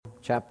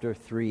chapter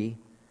 3,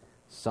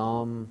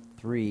 Psalm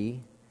 3,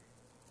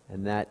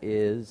 and that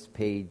is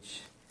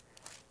page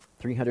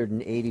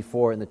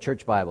 384 in the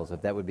church Bibles,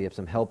 if that would be of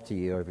some help to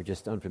you, or if you're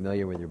just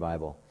unfamiliar with your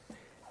Bible.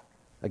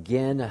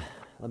 Again,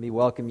 let me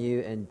welcome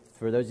you, and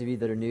for those of you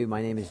that are new,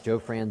 my name is Joe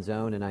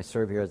Franzone, and I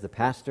serve here as the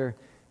pastor,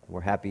 and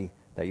we're happy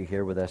that you're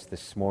here with us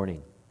this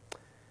morning.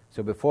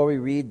 So before we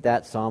read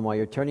that psalm, while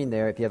you're turning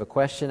there, if you have a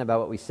question about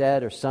what we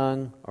said or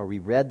sung or we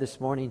read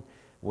this morning,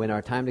 when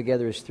our time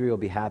together is through, I'll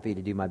be happy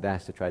to do my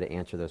best to try to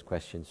answer those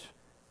questions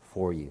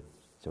for you.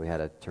 So we had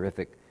a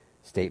terrific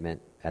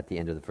statement at the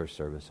end of the first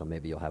service, so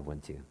maybe you'll have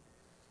one too.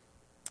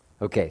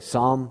 Okay,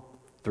 Psalm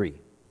 3.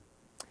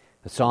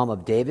 The Psalm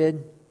of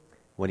David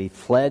when he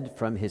fled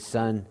from his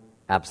son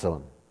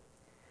Absalom.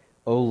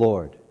 O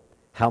Lord,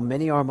 how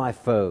many are my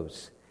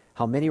foes?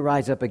 How many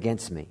rise up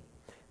against me?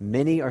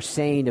 Many are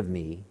saying of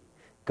me,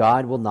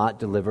 God will not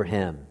deliver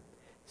him.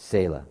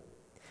 Selah.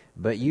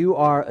 But you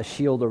are a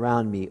shield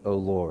around me, O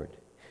Lord.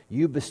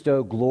 You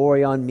bestow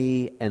glory on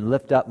me and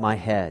lift up my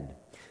head.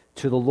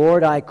 To the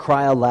Lord I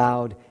cry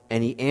aloud,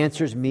 and he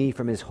answers me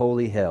from his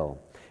holy hill.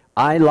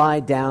 I lie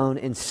down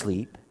and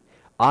sleep.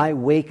 I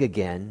wake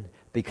again,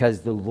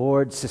 because the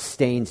Lord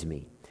sustains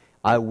me.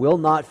 I will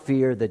not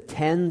fear the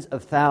tens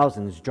of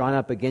thousands drawn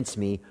up against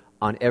me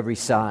on every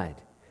side.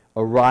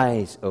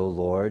 Arise, O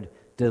Lord.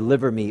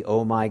 Deliver me,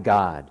 O my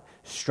God.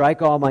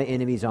 Strike all my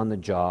enemies on the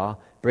jaw.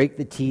 Break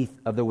the teeth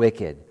of the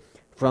wicked.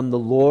 From the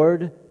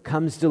Lord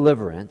comes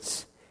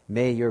deliverance.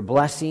 May your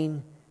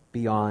blessing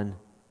be on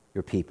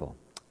your people.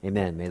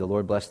 Amen. May the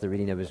Lord bless the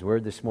reading of his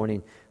word this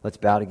morning. Let's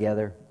bow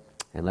together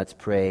and let's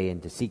pray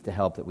and to seek the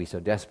help that we so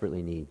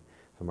desperately need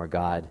from our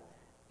God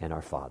and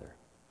our Father.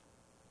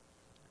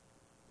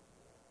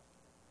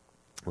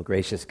 Well,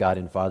 gracious God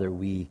and Father,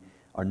 we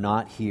are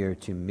not here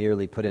to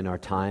merely put in our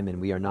time,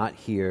 and we are not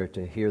here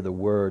to hear the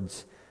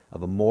words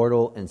of a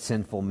mortal and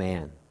sinful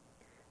man.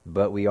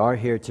 But we are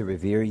here to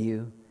revere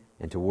you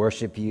and to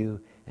worship you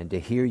and to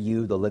hear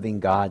you, the living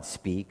God,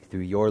 speak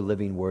through your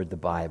living word, the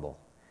Bible.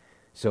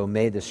 So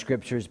may the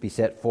Scriptures be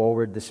set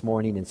forward this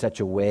morning in such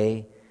a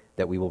way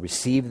that we will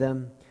receive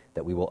them,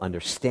 that we will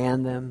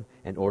understand them,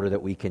 in order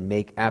that we can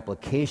make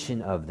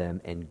application of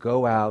them and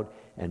go out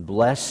and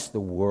bless the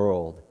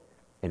world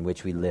in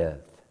which we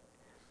live.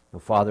 Now,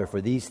 Father, for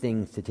these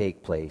things to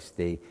take place,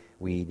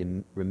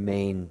 we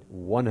remain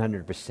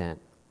 100%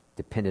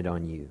 dependent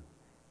on you.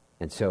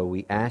 And so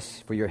we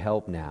ask for your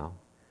help now,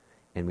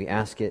 and we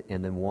ask it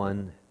in the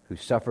one who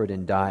suffered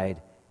and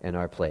died in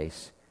our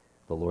place,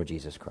 the Lord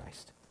Jesus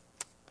Christ.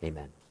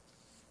 Amen.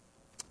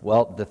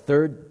 Well, the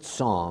third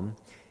psalm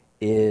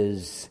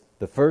is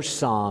the first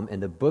psalm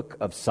in the book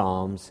of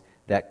Psalms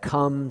that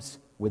comes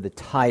with a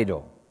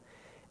title.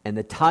 And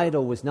the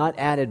title was not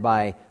added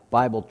by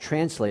Bible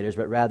translators,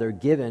 but rather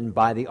given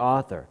by the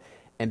author.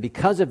 And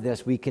because of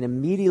this, we can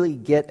immediately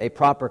get a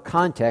proper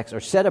context or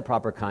set a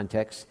proper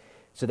context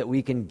so that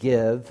we can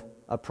give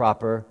a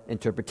proper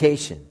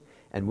interpretation.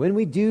 And when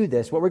we do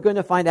this, what we're going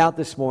to find out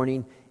this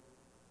morning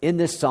in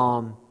this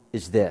psalm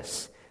is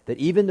this, that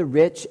even the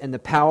rich and the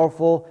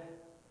powerful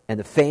and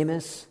the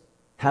famous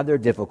have their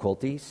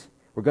difficulties.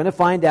 We're going to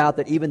find out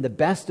that even the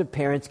best of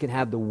parents can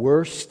have the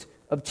worst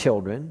of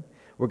children.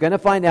 We're going to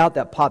find out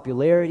that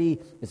popularity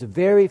is a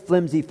very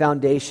flimsy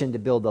foundation to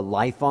build a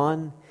life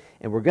on.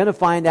 And we're going to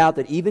find out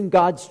that even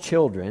God's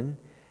children,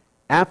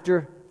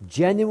 after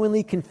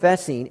genuinely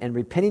confessing and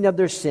repenting of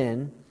their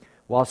sin,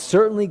 while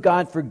certainly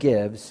God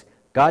forgives,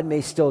 God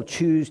may still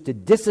choose to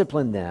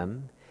discipline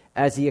them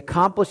as he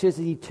accomplishes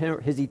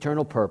his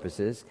eternal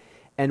purposes.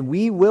 And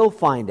we will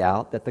find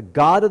out that the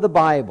God of the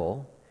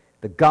Bible,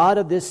 the God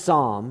of this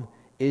psalm,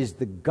 is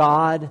the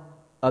God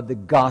of the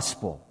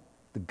gospel.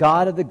 The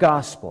God of the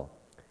gospel.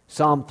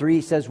 Psalm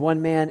 3 says,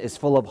 one man is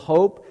full of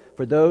hope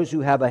for those who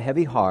have a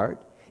heavy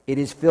heart. It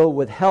is filled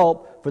with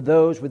help for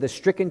those with a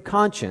stricken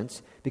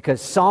conscience,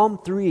 because Psalm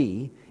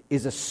 3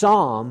 is a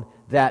psalm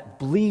that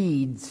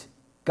bleeds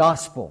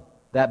gospel.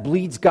 That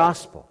bleeds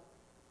gospel.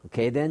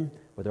 Okay, then,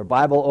 with our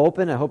Bible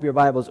open, I hope your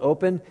Bible's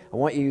open. I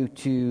want you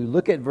to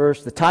look at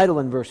the title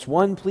in verse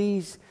 1,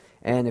 please.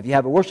 And if you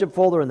have a worship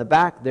folder in the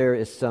back, there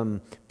is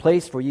some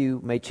place where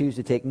you may choose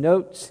to take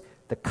notes.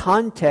 The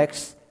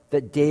context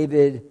that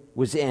David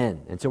was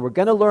in. And so we're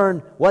going to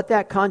learn what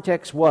that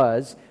context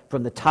was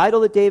from the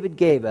title that David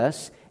gave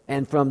us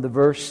and from the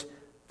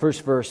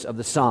first verse of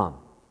the psalm.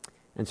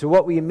 And so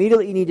what we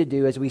immediately need to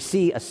do as we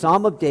see a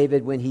psalm of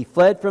David when he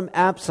fled from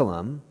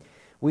Absalom,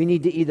 we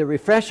need to either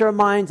refresh our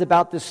minds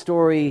about this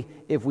story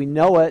if we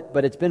know it,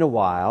 but it's been a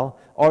while,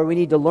 or we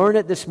need to learn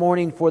it this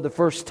morning for the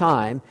first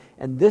time.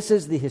 And this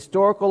is the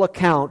historical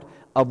account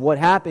of what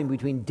happened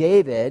between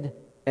David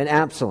and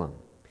Absalom.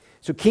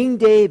 So King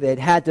David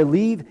had to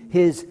leave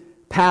his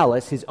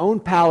palace, his own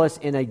palace,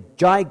 in a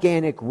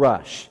gigantic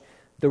rush.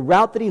 The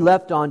route that he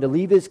left on to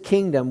leave his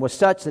kingdom was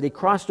such that he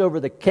crossed over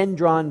the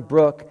Kedron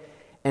Brook,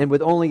 and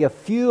with only a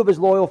few of his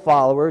loyal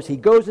followers, he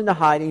goes into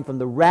hiding from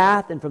the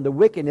wrath and from the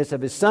wickedness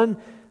of his son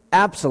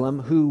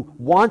Absalom, who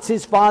wants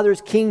his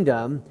father's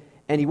kingdom,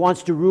 and he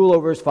wants to rule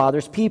over his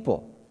father's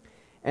people.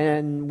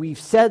 And we've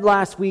said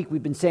last week,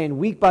 we've been saying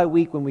week by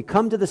week, when we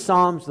come to the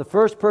Psalms, the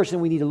first person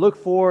we need to look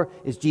for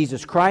is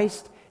Jesus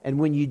Christ. And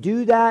when you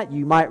do that,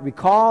 you might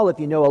recall, if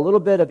you know a little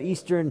bit of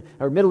Eastern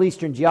or Middle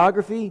Eastern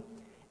geography,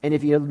 and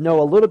if you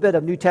know a little bit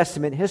of New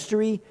Testament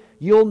history,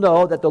 you'll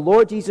know that the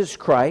Lord Jesus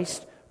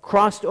Christ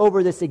crossed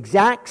over this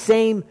exact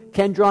same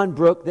Kedron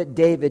Brook that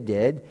David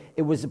did.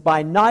 It was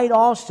by night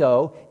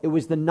also. It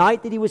was the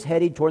night that he was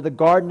heading toward the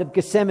Garden of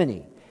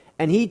Gethsemane.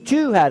 And he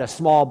too had a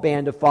small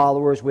band of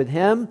followers with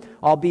him,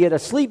 albeit a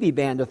sleepy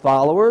band of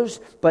followers.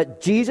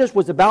 But Jesus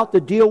was about to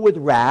deal with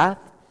wrath,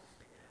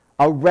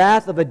 a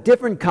wrath of a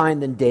different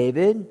kind than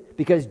David,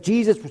 because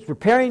Jesus was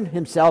preparing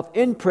himself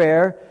in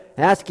prayer,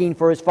 asking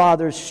for his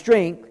Father's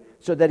strength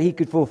so that he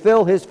could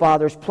fulfill his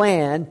Father's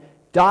plan,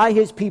 die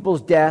his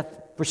people's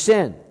death for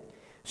sin.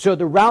 So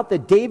the route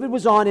that David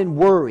was on in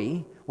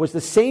worry was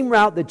the same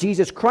route that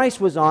Jesus Christ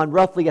was on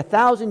roughly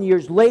 1,000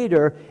 years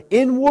later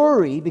in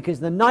worry, because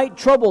the night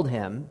troubled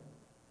him,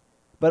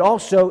 but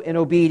also in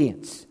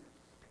obedience.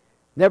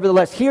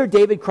 Nevertheless, here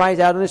David cries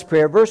out in this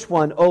prayer, verse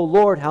 1, "O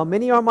Lord, how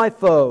many are my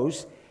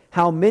foes?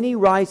 How many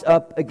rise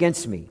up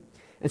against me?"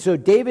 And so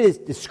David is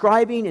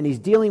describing, and he's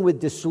dealing with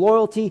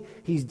disloyalty.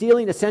 He's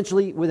dealing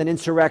essentially with an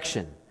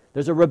insurrection.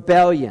 There's a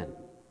rebellion,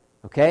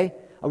 okay?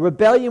 A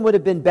rebellion would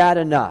have been bad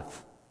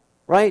enough,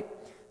 right?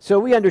 So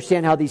we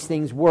understand how these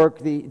things work.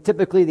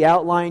 Typically, the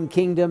outlying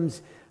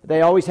kingdoms,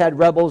 they always had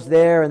rebels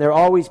there, and there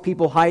are always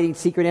people hiding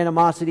secret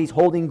animosities,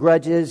 holding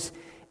grudges,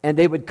 and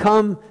they would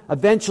come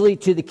eventually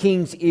to the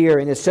king's ear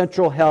in his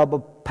central hub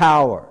of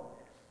power.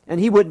 And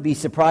he wouldn't be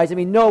surprised. I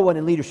mean, no one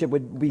in leadership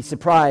would be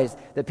surprised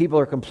that people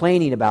are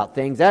complaining about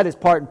things. That is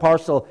part and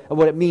parcel of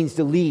what it means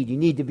to lead. You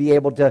need to be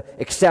able to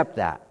accept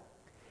that.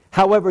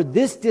 However,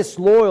 this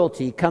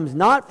disloyalty comes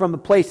not from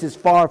places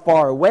far,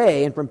 far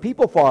away and from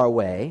people far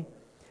away,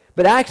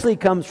 but actually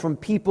comes from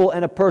people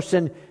and a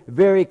person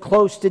very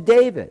close to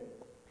David.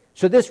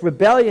 So this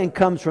rebellion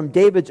comes from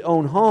David's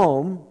own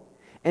home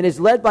and is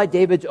led by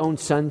David's own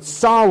son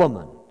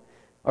Solomon,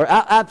 or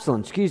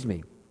Absalom, excuse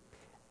me.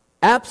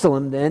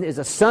 Absalom, then, is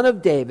a son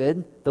of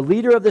David, the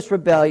leader of this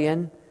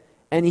rebellion,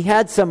 and he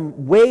had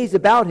some ways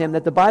about him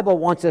that the Bible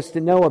wants us to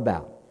know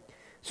about.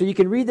 So you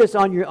can read this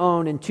on your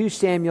own in 2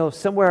 Samuel,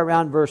 somewhere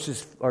around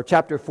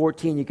chapter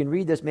 14. You can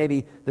read this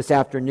maybe this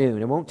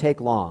afternoon. It won't take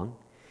long.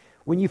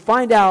 When you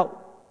find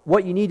out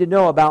what you need to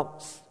know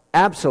about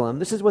Absalom,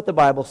 this is what the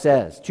Bible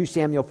says, 2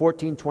 Samuel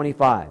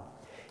 14:25.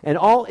 "In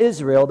all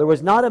Israel there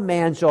was not a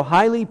man so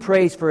highly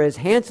praised for his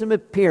handsome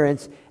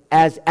appearance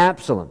as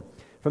Absalom.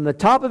 From the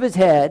top of his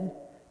head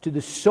to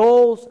the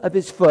soles of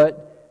his foot,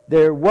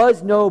 there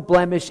was no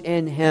blemish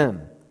in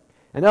him."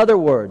 In other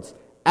words,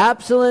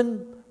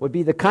 Absalom would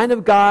be the kind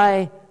of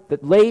guy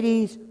that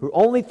ladies who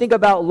only think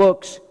about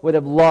looks would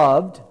have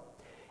loved.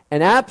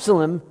 And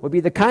Absalom would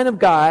be the kind of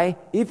guy,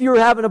 if you were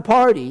having a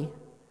party,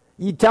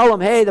 you'd tell him,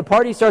 hey, the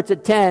party starts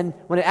at 10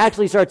 when it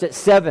actually starts at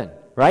 7,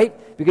 right?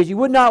 Because you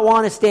would not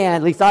want to stand,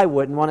 at least I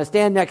wouldn't, want to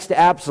stand next to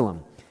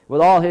Absalom with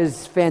all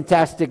his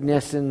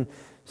fantasticness and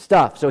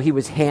stuff. So he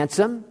was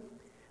handsome,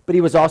 but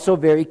he was also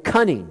very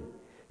cunning.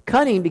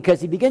 Cunning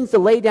because he begins to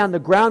lay down the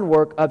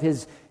groundwork of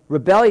his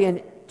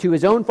rebellion to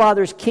his own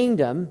father's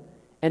kingdom.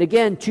 And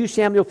again, 2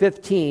 Samuel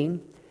 15,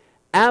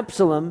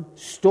 Absalom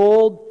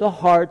stole the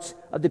hearts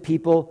of the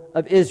people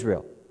of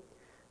Israel.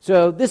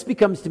 So this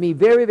becomes to me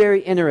very,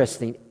 very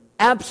interesting.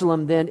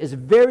 Absalom then is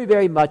very,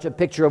 very much a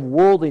picture of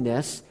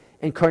worldliness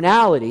and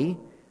carnality,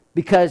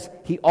 because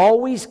he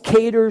always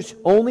caters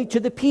only to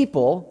the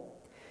people,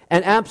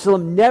 and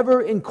Absalom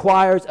never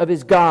inquires of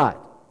his God.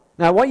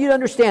 Now, I want you to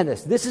understand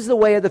this. This is the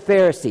way of the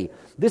Pharisee.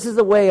 This is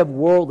the way of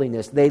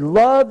worldliness. They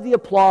love the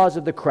applause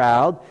of the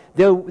crowd.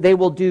 They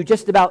will do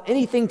just about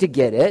anything to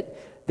get it.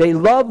 They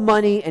love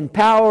money and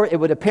power it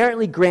would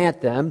apparently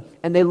grant them,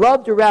 and they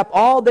love to wrap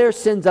all their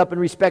sins up in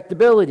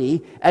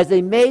respectability, as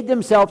they made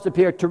themselves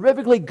appear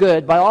terrifically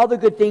good by all the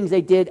good things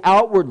they did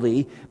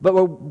outwardly, but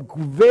were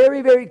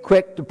very, very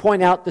quick to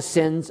point out the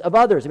sins of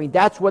others. I mean,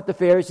 that's what the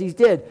Pharisees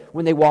did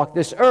when they walked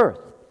this earth.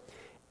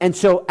 And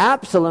so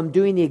Absalom,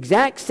 doing the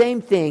exact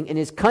same thing in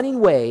his cunning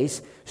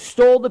ways,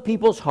 stole the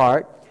people's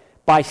heart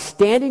by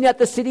standing at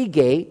the city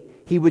gate.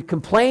 He would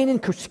complain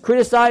and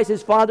criticize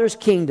his father's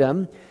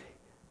kingdom.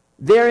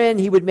 Therein,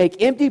 he would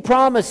make empty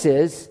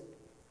promises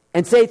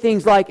and say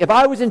things like, if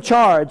I was in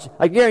charge,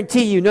 I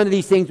guarantee you none of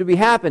these things would be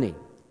happening.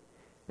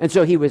 And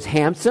so he was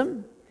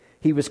handsome,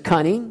 he was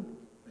cunning,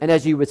 and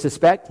as you would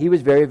suspect, he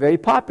was very, very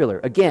popular.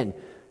 Again,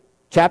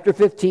 chapter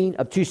 15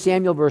 of 2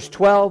 Samuel, verse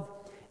 12.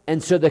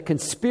 And so the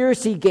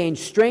conspiracy gained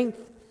strength,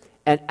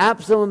 and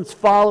Absalom's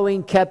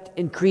following kept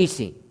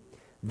increasing.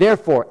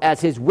 Therefore,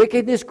 as his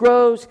wickedness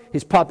grows,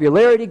 his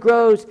popularity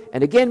grows.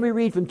 And again we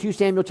read from 2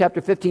 Samuel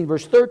chapter 15,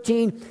 verse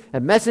 13, a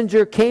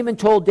messenger came and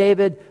told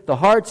David, the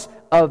hearts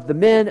of the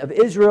men of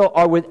Israel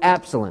are with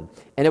Absalom.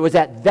 And it was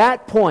at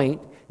that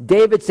point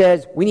David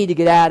says, we need to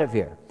get out of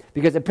here.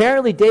 Because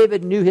apparently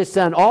David knew his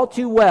son all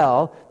too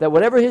well, that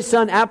whatever his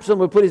son Absalom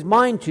would put his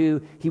mind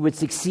to, he would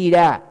succeed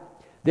at.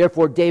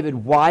 Therefore David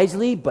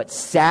wisely but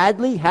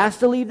sadly has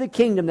to leave the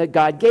kingdom that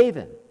God gave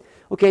him.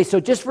 Okay, so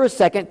just for a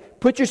second,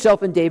 put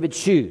yourself in David's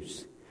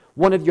shoes.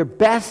 One of your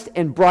best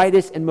and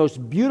brightest and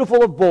most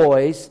beautiful of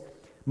boys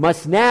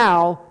must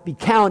now be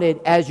counted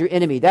as your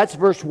enemy. That's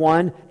verse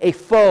 1, a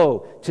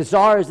foe.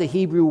 Tazar is the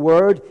Hebrew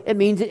word. It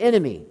means an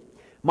enemy.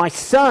 My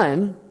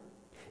son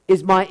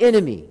is my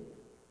enemy.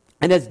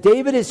 And as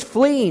David is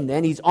fleeing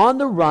then, he's on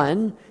the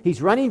run,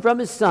 he's running from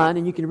his son,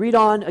 and you can read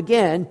on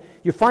again,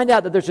 you find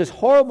out that there's this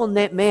horrible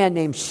man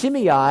named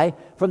Shimei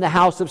from the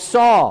house of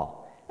Saul.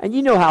 And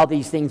you know how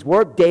these things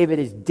work. David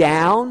is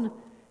down,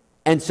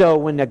 and so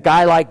when a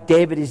guy like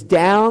David is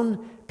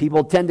down,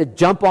 people tend to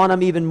jump on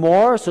him even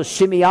more. So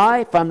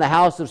Shimei from the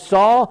house of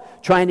Saul,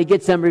 trying to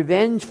get some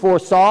revenge for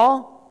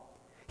Saul,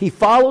 he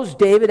follows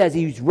David as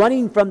he's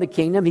running from the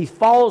kingdom. He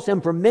follows him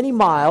for many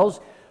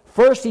miles.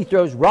 First he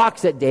throws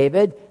rocks at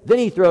David, then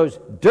he throws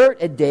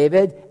dirt at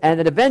David, and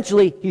then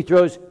eventually he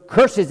throws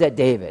curses at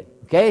David.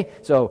 Okay?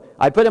 So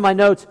I put in my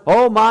notes,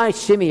 oh my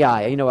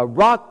Shimei, a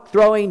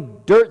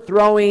rock-throwing,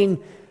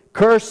 dirt-throwing,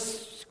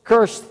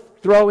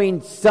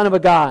 curse-throwing son of a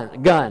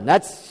gun.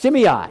 That's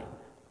Shimei.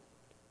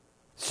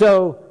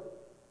 So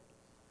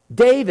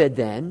David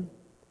then,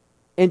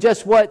 in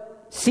just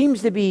what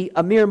seems to be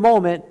a mere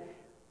moment,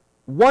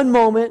 one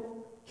moment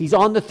he's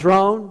on the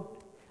throne,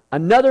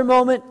 another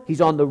moment,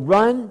 he's on the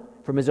run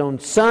from his own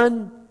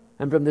son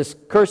and from this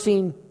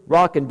cursing,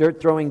 rock and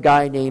dirt-throwing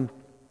guy named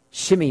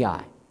Shimei.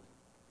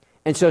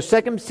 And so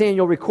 2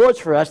 Samuel records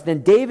for us,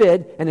 then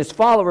David and his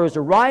followers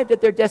arrived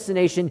at their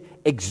destination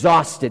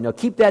exhausted. Now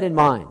keep that in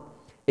mind,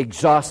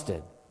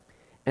 exhausted.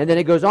 And then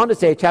it goes on to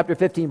say, chapter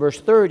 15, verse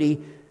 30,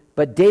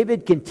 but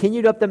David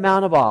continued up the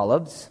Mount of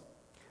Olives,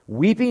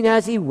 weeping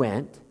as he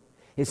went.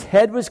 His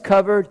head was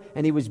covered,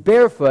 and he was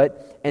barefoot,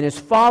 and his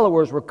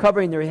followers were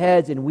covering their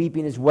heads and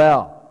weeping as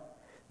well.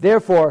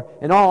 Therefore,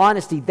 in all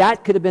honesty,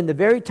 that could have been the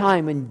very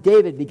time when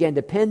David began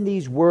to pen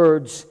these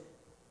words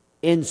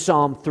in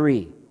Psalm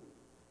 3.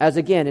 As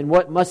again, in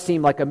what must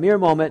seem like a mere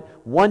moment,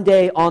 one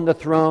day on the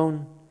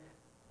throne,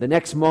 the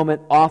next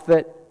moment off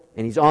it,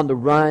 and he's on the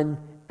run,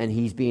 and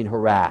he's being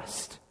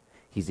harassed.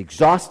 He's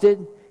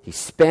exhausted, he's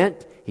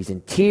spent, he's in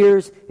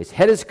tears, his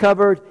head is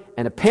covered,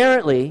 and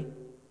apparently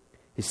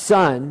his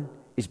son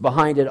is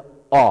behind it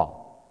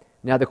all.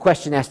 Now the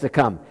question has to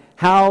come,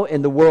 how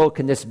in the world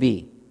can this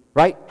be?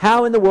 Right?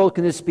 How in the world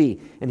can this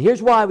be? And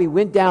here's why we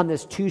went down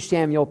this 2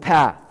 Samuel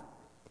path.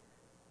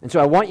 And so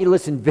I want you to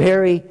listen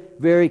very,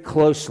 very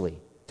closely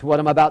to what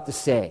I'm about to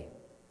say.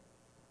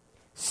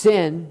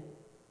 Sin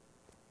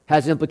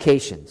has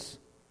implications.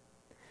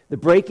 The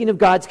breaking of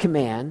God's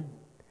command,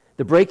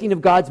 the breaking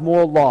of God's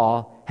moral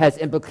law has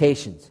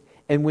implications.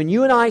 And when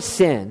you and I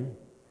sin,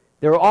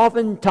 there are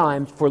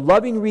oftentimes, for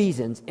loving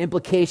reasons,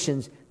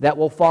 implications that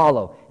will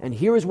follow. And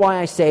here is why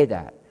I say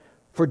that.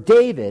 For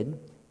David,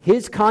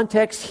 his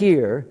context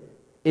here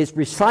is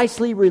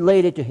precisely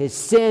related to his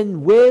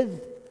sin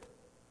with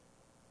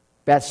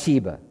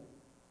Bathsheba.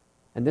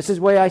 And this is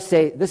why I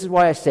say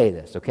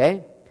this,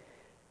 okay?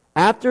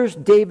 After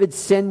David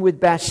sinned with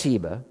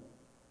Bathsheba,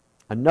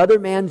 another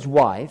man's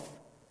wife,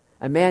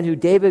 a man who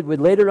David would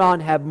later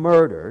on have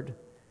murdered,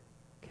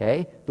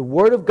 okay? The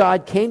word of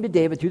God came to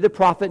David through the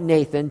prophet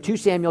Nathan, 2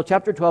 Samuel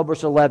chapter 12,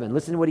 verse 11.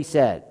 Listen to what he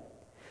said.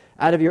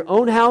 Out of your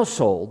own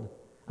household,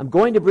 I'm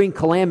going to bring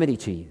calamity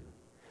to you.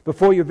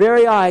 Before your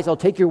very eyes, I'll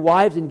take your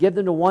wives and give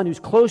them to one who's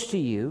close to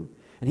you,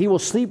 and he will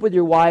sleep with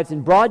your wives in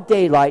broad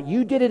daylight.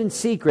 You did it in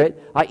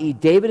secret, i.e.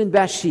 David and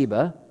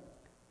Bathsheba,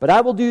 but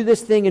I will do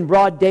this thing in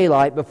broad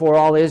daylight before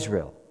all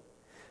Israel.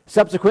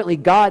 Subsequently,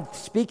 God,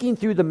 speaking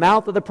through the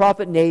mouth of the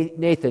prophet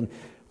Nathan,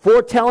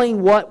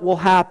 foretelling what will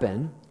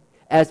happen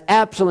as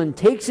Absalom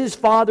takes his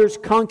father's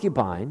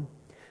concubine,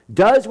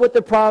 does what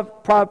the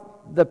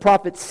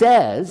prophet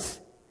says,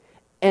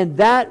 and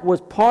that was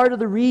part of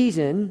the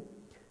reason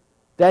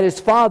that his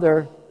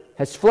father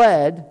has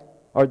fled,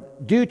 or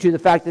due to the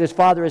fact that his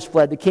father has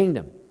fled the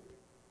kingdom.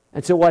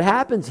 And so what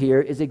happens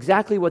here is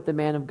exactly what the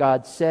man of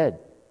God said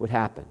would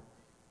happen.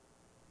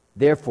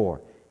 Therefore,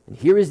 and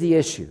here is the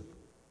issue,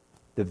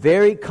 the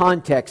very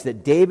context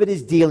that David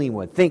is dealing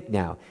with. Think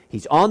now,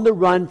 he's on the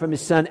run from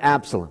his son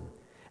Absalom.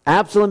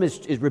 Absalom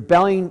is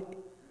rebelling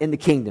in the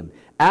kingdom.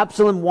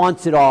 Absalom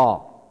wants it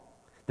all.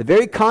 The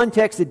very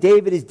context that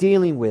David is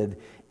dealing with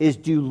is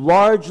due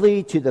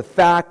largely to the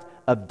fact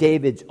of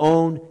David's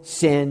own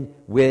sin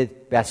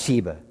with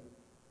Bathsheba.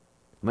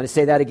 I'm going to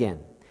say that again.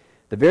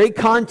 The very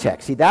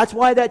context. See, that's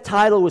why that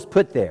title was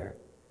put there.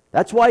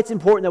 That's why it's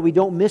important that we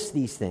don't miss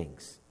these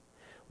things.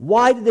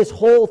 Why did this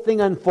whole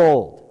thing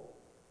unfold?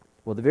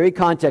 Well, the very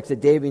context that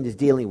David is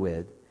dealing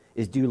with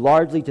is due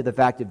largely to the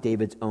fact of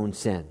David's own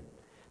sin.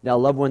 Now,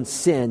 loved one's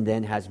sin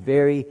then has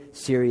very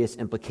serious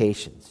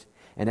implications.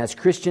 And as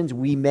Christians,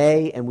 we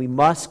may and we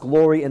must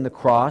glory in the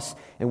cross,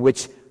 in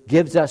which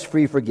gives us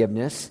free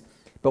forgiveness.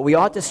 But we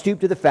ought to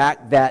stoop to the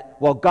fact that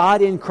while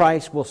God in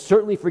Christ will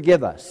certainly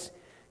forgive us,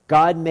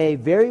 God may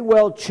very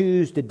well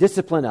choose to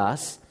discipline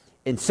us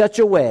in such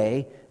a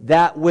way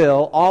that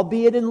will,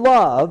 albeit in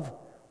love,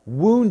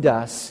 wound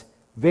us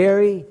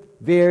very,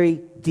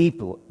 very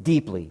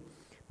deeply,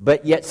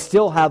 but yet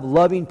still have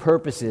loving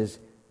purposes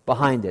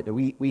behind it.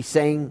 We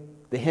sang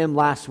the hymn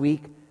last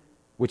week,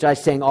 which I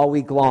sang all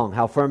week long,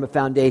 How Firm a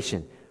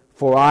Foundation.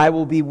 For I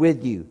will be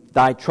with you,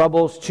 thy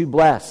troubles to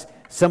bless.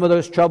 Some of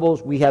those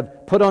troubles we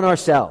have put on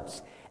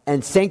ourselves,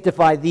 and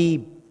sanctify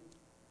thee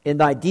in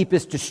thy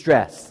deepest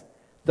distress.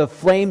 The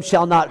flame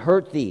shall not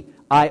hurt thee.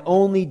 I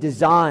only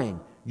design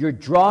your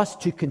dross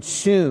to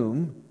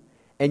consume,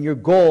 and your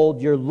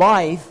gold, your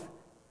life,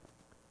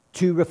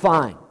 to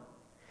refine.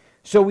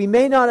 So we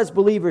may not, as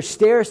believers,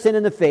 stare sin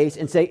in the face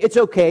and say, it's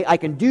okay, I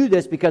can do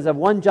this because of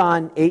 1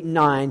 John 8 and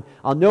 9.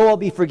 I'll know I'll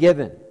be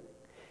forgiven.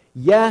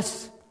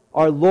 Yes,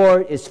 our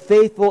Lord is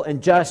faithful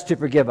and just to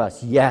forgive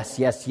us. Yes,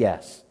 yes,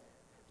 yes.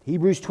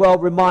 Hebrews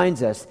 12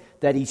 reminds us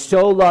that He's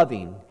so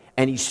loving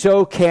and He's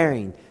so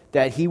caring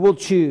that He will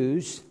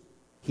choose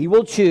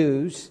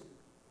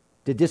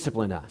to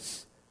discipline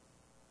us.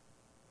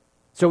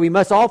 So we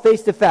must all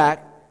face the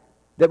fact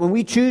that when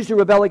we choose to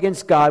rebel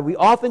against God, we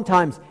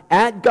oftentimes,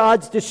 at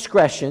God's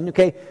discretion,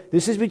 okay,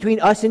 this is between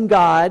us and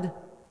God,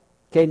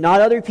 okay, not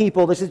other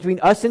people, this is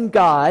between us and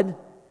God.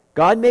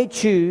 God may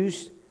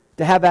choose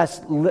to have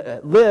us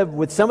live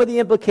with some of the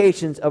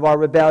implications of our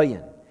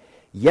rebellion.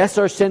 Yes,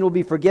 our sin will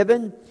be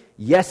forgiven.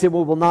 Yes, it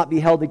will not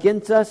be held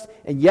against us.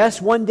 And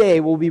yes, one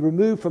day we'll be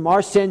removed from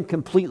our sin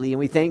completely, and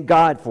we thank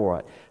God for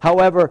it.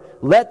 However,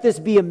 let this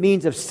be a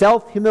means of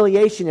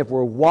self-humiliation if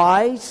we're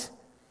wise.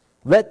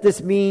 Let this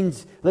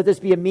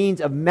be a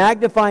means of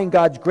magnifying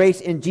God's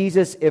grace in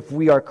Jesus if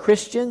we are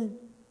Christian.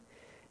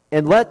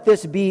 And let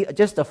this be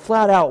just a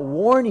flat-out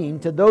warning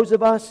to those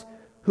of us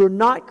who are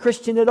not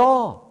Christian at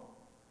all.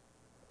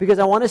 Because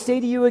I want to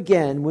say to you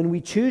again, when we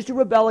choose to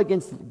rebel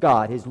against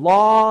God, His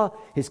law,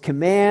 His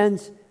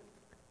commands,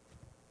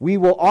 we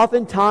will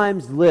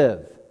oftentimes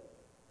live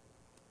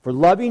for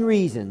loving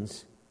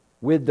reasons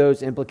with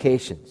those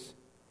implications.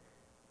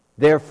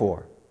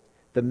 Therefore,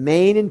 the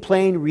main and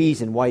plain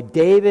reason why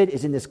David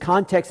is in this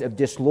context of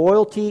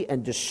disloyalty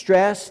and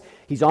distress,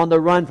 he's on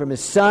the run from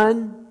his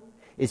son,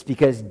 is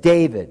because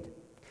David,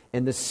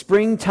 in the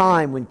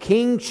springtime when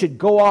kings should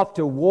go off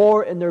to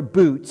war in their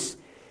boots,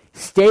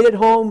 stayed at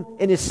home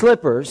in his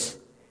slippers,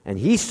 and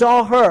he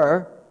saw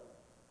her,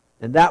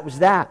 and that was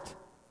that.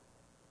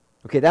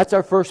 Okay, that's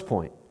our first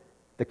point.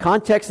 The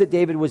context that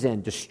David was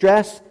in,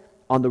 distress,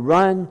 on the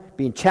run,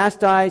 being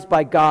chastised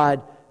by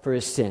God for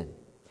his sin.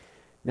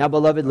 Now,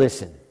 beloved,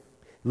 listen.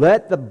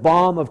 Let the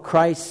balm of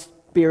Christ's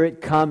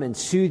Spirit come and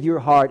soothe your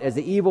heart, as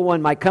the evil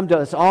one might come to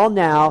us all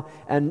now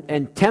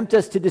and tempt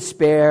us to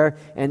despair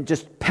and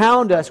just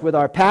pound us with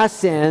our past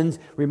sins,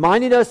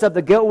 reminding us of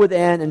the guilt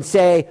within, and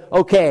say,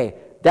 okay,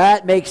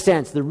 that makes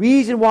sense. The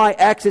reason why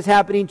X is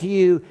happening to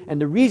you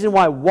and the reason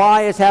why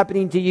Y is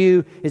happening to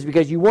you is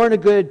because you weren't a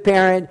good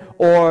parent,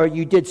 or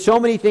you did so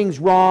many things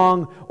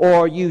wrong,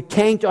 or you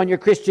tanked on your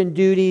Christian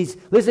duties.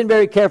 Listen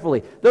very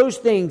carefully. Those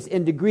things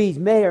in degrees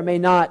may or may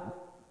not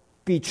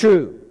be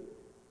true.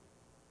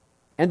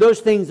 And those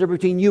things are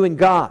between you and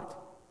God.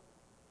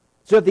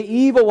 So if the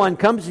evil one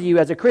comes to you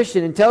as a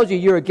Christian and tells you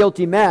you're a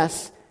guilty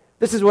mess,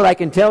 this is what I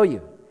can tell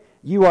you.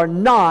 You are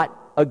not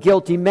a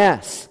guilty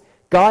mess.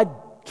 God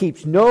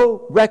keeps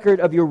no record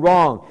of your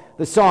wrong.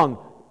 The song,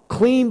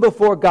 clean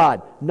before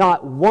God.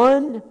 Not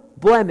one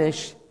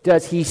blemish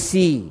does He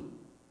see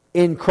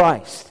in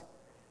Christ.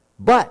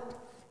 But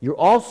you're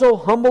also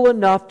humble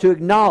enough to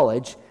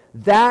acknowledge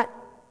that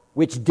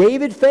which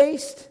David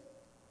faced,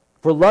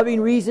 for loving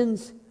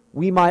reasons,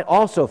 we might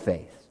also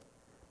face.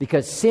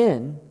 Because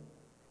sin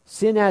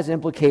has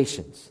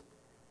implications.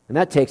 And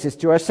that takes us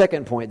to our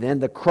second point then,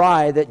 the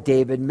cry that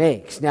David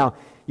makes. Now,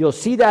 you'll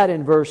see that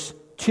in verse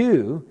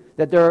 2,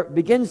 that there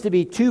begins to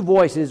be two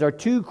voices or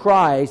two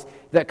cries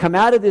that come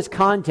out of this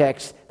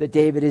context that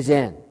David is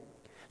in.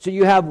 So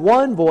you have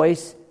one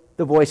voice,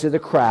 the voice of the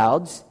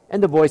crowds,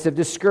 and the voice of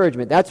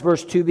discouragement. That's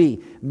verse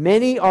 2b.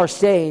 Many are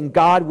saying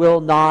God will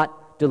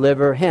not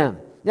deliver him.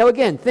 Now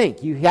again,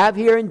 think, you have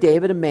here in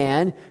David a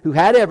man who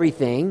had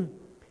everything,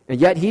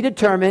 and yet he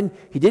determined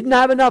he didn't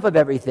have enough of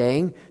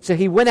everything, so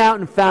he went out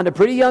and found a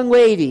pretty young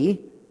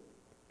lady,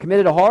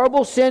 committed a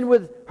horrible sin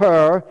with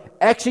her,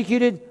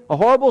 executed a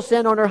horrible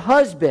sin on her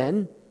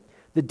husband.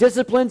 The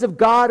disciplines of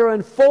God are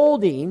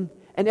unfolding,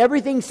 and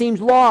everything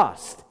seems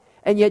lost.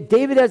 And yet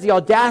David has the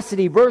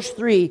audacity, verse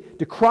 3,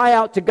 to cry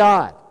out to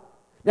God.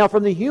 Now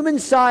from the human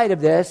side of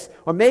this,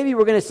 or maybe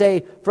we're going to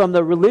say from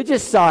the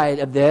religious side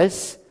of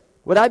this,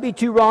 would I be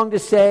too wrong to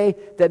say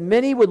that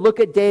many would look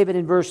at David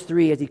in verse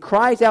 3 as he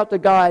cries out to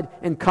God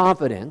in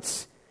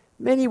confidence?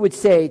 Many would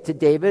say to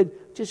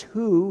David, just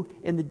who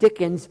in the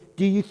dickens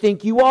do you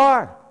think you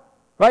are?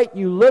 Right?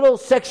 You little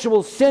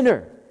sexual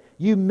sinner.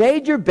 You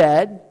made your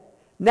bed.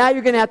 Now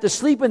you're going to have to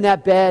sleep in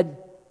that bed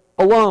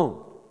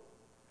alone.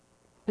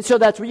 And so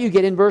that's what you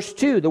get in verse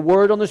 2. The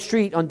word on the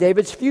street on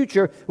David's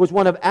future was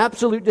one of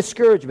absolute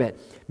discouragement.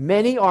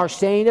 Many are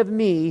saying of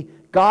me,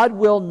 God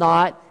will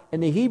not.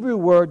 And the Hebrew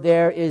word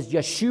there is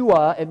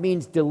Yeshua. It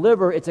means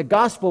deliver. It's a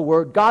gospel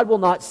word. God will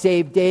not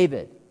save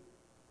David.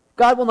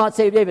 God will not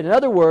save David. In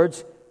other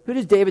words, who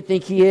does David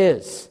think he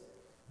is?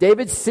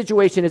 David's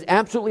situation is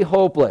absolutely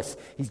hopeless.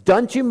 He's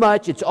done too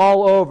much. It's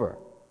all over.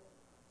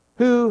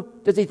 Who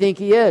does he think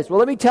he is? Well,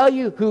 let me tell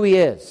you who he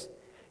is.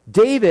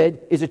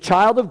 David is a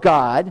child of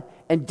God,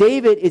 and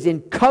David is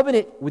in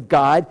covenant with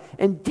God,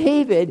 and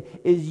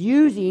David is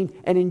using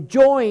and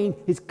enjoying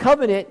his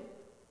covenant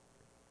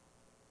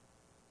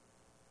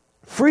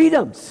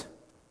freedoms.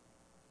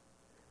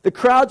 The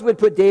crowds would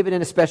put David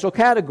in a special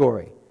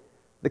category.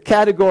 The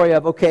category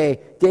of, okay,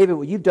 David,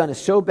 what you've done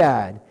is so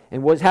bad,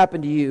 and what's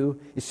happened to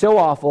you is so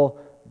awful,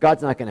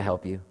 God's not going to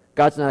help you.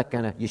 God's not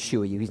going to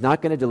Yeshua you. He's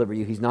not going to deliver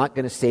you. He's not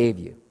going to save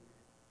you.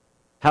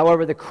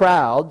 However, the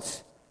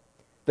crowds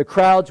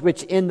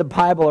which in the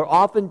Bible are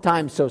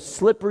oftentimes so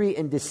slippery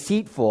and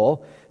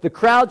deceitful, the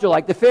crowds are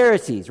like the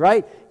Pharisees,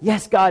 right?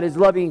 Yes, God is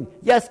loving.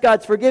 Yes,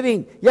 God's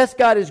forgiving. Yes,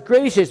 God is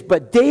gracious.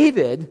 But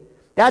David,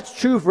 that's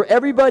true for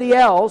everybody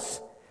else.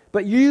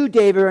 But you,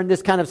 David, are in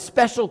this kind of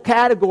special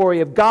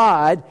category of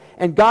God,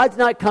 and God's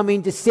not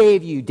coming to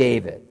save you,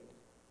 David.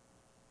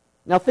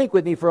 Now think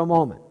with me for a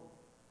moment.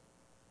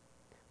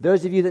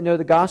 Those of you that know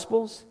the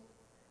Gospels,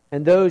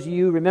 and those of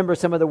you remember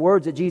some of the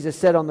words that Jesus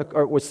said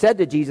was said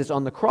to Jesus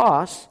on the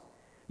cross,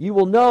 you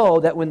will know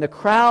that when the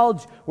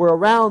crowds were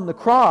around the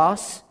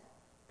cross,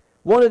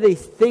 one of the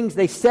things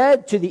they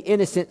said to the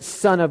innocent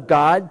Son of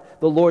God,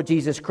 the Lord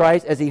Jesus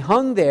Christ, as he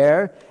hung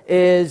there,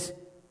 is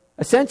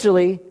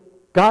essentially,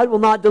 God will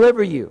not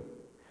deliver you.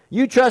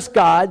 You trust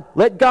God,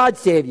 let God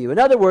save you. In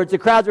other words, the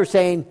crowds were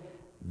saying,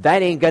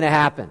 that ain't going to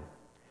happen.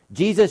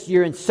 Jesus,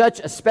 you're in such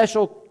a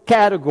special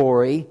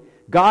category,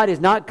 God is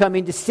not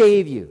coming to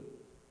save you.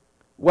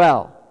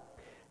 Well,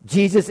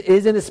 Jesus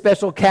is in a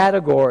special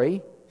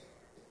category,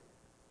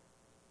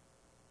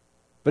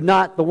 but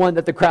not the one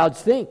that the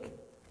crowds think.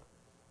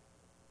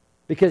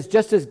 Because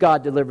just as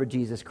God delivered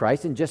Jesus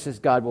Christ, and just as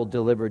God will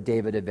deliver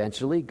David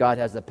eventually, God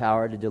has the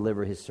power to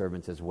deliver his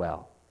servants as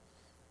well.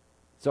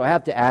 So I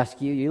have to ask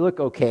you, you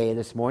look okay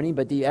this morning,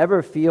 but do you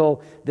ever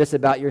feel this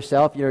about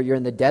yourself? You're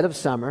in the dead of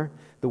summer.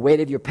 The weight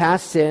of your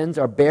past sins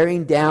are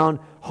bearing down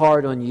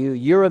hard on you.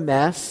 You're a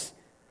mess.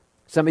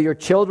 Some of your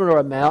children are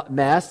a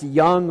mess,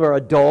 young or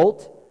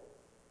adult.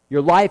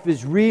 Your life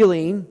is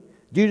reeling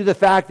due to the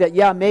fact that,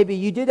 yeah, maybe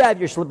you did have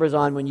your slippers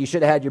on when you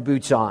should have had your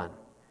boots on.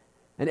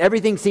 And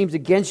everything seems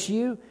against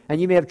you,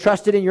 and you may have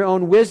trusted in your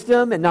own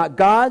wisdom and not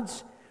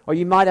God's, or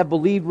you might have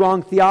believed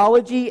wrong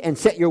theology and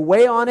set your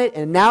way on it,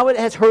 and now it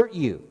has hurt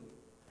you.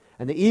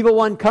 And the evil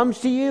one comes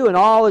to you, and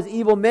all his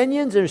evil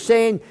minions are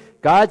saying,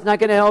 God's not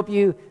going to help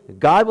you.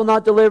 God will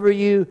not deliver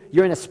you.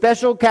 You're in a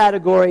special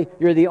category.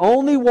 You're the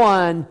only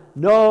one.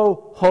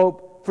 No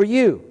hope for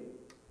you.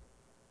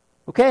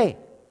 Okay.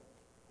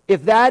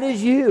 If that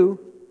is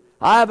you,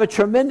 I have a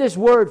tremendous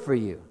word for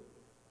you.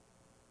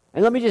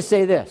 And let me just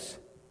say this.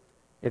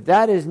 If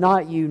that is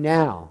not you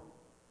now,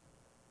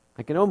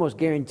 I can almost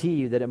guarantee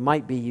you that it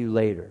might be you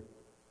later.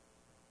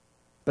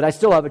 But I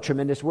still have a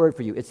tremendous word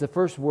for you. It's the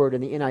first word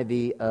in the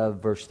NIV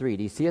of verse 3.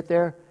 Do you see it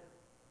there?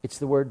 It's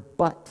the word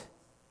but.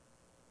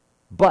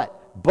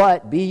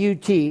 But,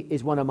 B-U-T,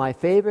 is one of my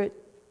favorite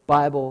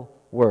Bible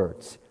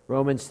words.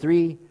 Romans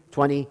 3,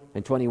 20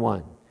 and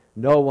 21.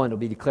 No one will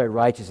be declared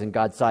righteous in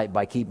God's sight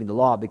by keeping the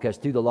law, because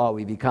through the law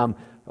we become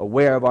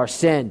aware of our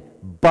sin.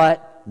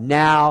 But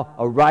now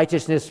a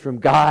righteousness from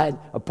God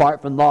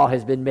apart from law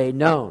has been made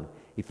known.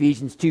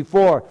 Ephesians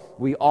 2:4,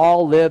 we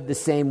all live the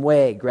same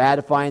way,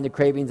 gratifying the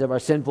cravings of our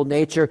sinful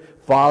nature,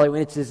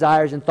 following its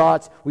desires and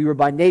thoughts. We were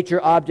by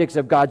nature objects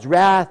of God's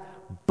wrath,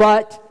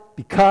 but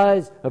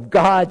because of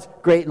God's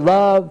great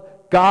love,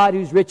 God,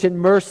 who's rich in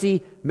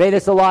mercy, made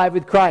us alive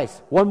with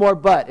Christ. One more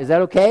but. Is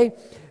that okay?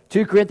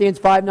 2 Corinthians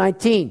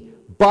 5:19.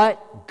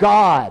 But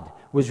God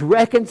was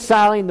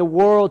reconciling the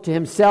world to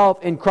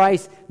himself in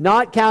Christ,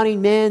 not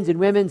counting men's and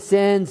women's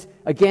sins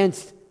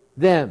against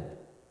them.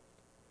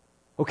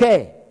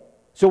 Okay,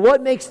 so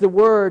what makes the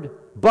word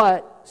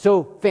but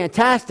so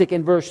fantastic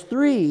in verse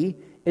 3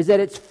 is that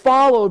it's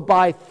followed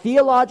by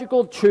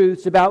theological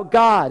truths about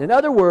God. In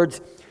other words,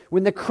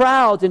 when the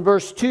crowds in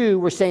verse 2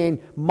 were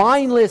saying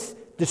mindless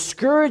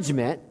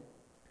discouragement,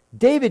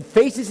 David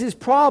faces his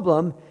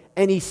problem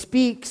and he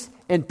speaks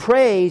and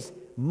prays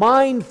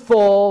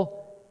mindful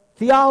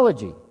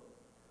theology.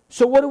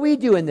 So what do we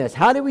do in this?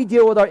 How do we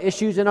deal with our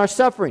issues and our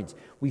sufferings?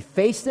 We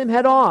face them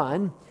head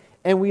on,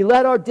 and we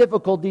let our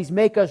difficulties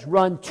make us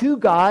run to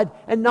God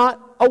and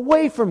not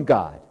away from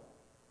God.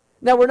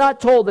 Now, we're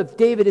not told if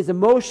David is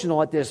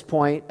emotional at this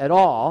point at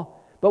all,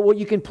 but what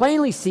you can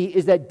plainly see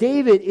is that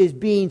David is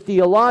being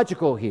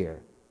theological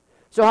here.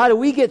 So how do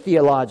we get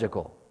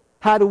theological?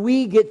 How do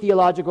we get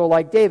theological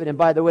like David? And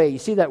by the way, you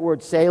see that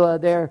word Selah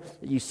there?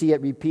 You see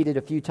it repeated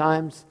a few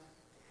times?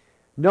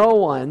 No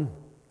one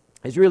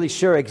is really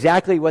sure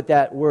exactly what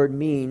that word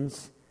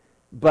means,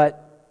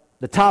 but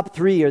the top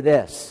three are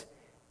this.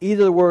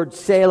 Either the word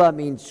Selah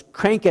means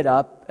crank it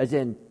up, as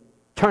in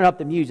turn up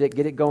the music,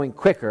 get it going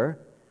quicker,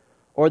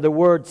 or the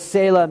word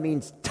Selah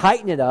means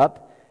tighten it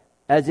up,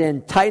 as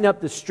in tighten up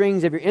the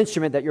strings of your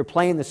instrument that you're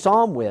playing the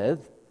psalm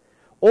with,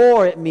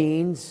 or it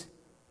means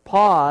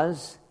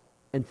pause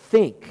and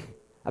think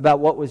about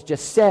what was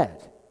just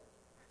said.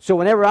 So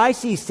whenever I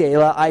see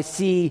Selah, I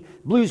see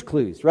Blue's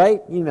Clues,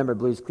 right? You remember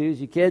Blue's Clues,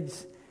 you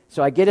kids?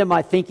 So I get in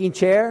my thinking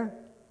chair,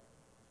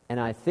 and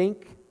I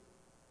think.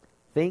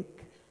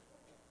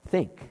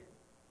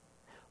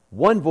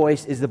 One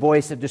voice is the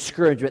voice of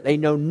discouragement. They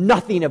know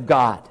nothing of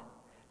God.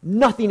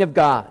 Nothing of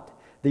God.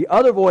 The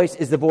other voice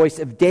is the voice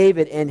of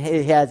David, and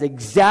it has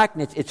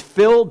exactness. It's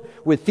filled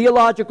with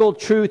theological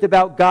truth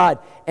about God.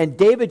 And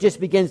David just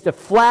begins to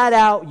flat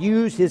out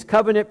use his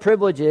covenant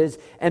privileges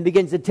and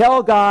begins to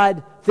tell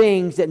God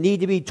things that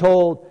need to be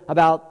told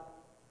about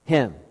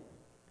him.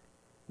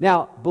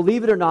 Now,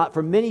 believe it or not,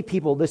 for many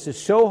people, this is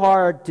so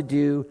hard to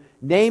do,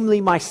 namely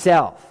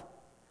myself.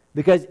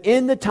 Because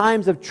in the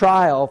times of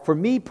trial, for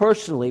me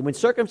personally, when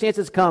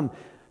circumstances come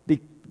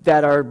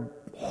that are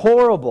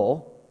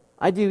horrible,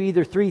 I do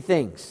either three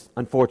things,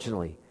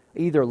 unfortunately.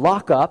 Either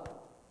lock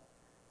up,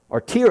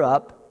 or tear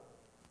up,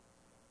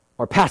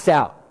 or pass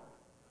out.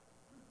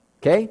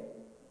 Okay?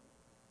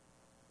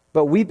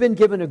 But we've been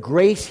given a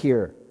grace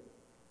here.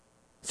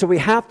 So we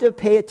have to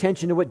pay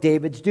attention to what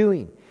David's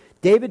doing.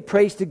 David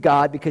prays to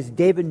God because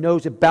David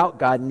knows about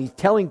God, and he's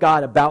telling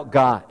God about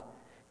God.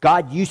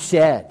 God, you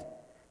said.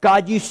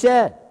 God, you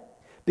said.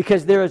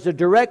 Because there is a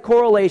direct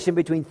correlation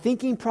between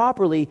thinking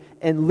properly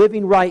and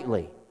living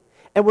rightly.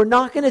 And we're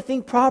not going to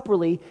think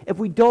properly if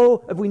we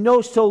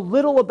know so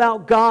little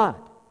about God.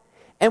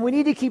 And we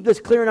need to keep this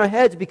clear in our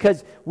heads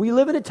because we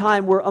live in a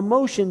time where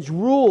emotions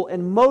rule,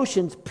 and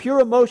emotions,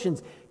 pure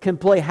emotions, can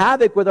play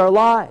havoc with our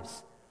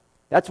lives.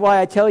 That's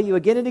why I tell you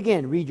again and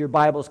again, read your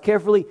Bibles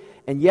carefully,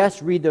 and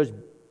yes, read those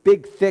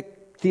big,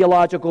 thick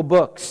theological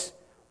books.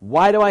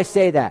 Why do I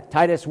say that?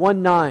 Titus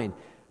 1:9.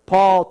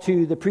 Paul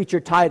to the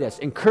preacher Titus,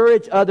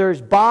 encourage others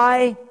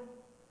by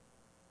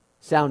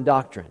sound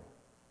doctrine,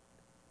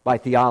 by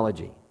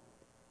theology.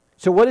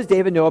 So what does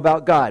David know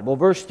about God? Well,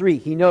 verse 3,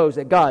 he knows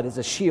that God is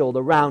a shield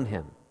around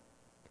him.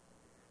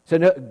 So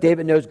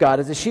David knows God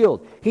is a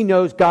shield. He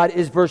knows God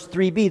is, verse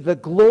 3b, the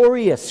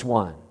glorious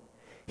one.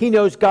 He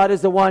knows God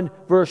is the one,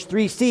 verse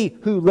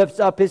 3c, who lifts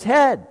up his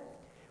head,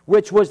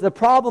 which was the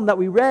problem that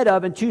we read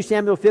of in 2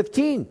 Samuel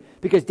 15,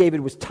 because David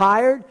was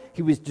tired,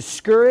 he was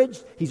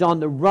discouraged, he's on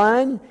the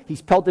run,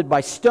 he's pelted by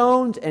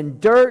stones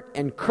and dirt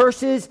and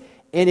curses,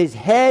 and his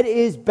head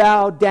is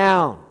bowed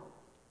down.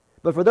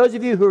 But for those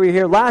of you who were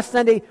here last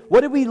Sunday,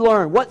 what did we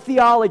learn? What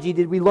theology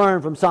did we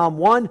learn from Psalm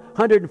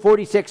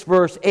 146,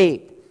 verse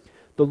 8?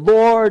 The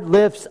Lord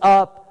lifts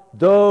up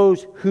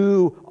those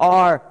who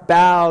are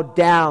bowed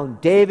down.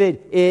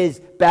 David is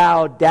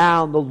bowed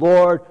down. The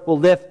Lord will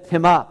lift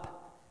him up.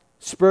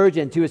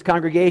 Spurgeon to his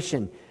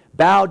congregation,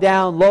 bow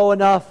down low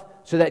enough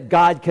so that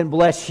God can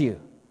bless you.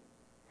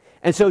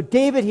 And so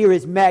David here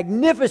is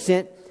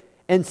magnificent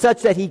in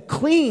such that he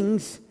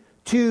clings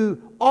to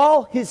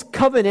all his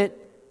covenant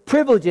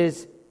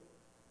privileges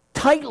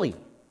tightly.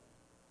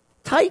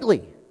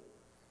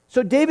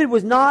 So David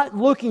was not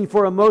looking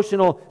for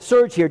emotional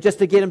surge here just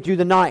to get him through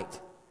the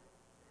night.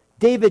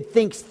 David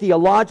thinks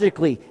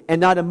theologically and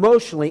not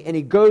emotionally, and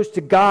he goes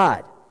to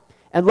God.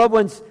 And loved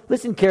ones,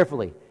 listen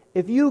carefully.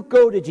 If you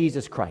go to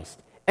Jesus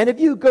Christ, and if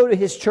you go to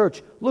his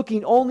church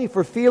looking only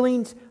for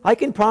feelings, I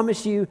can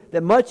promise you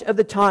that much of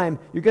the time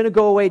you're going to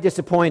go away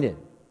disappointed.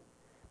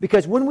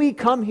 Because when we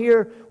come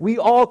here, we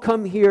all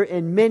come here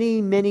in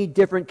many, many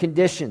different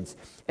conditions.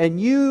 And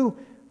you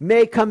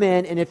may come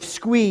in, and if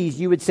squeezed,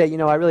 you would say,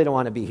 I really don't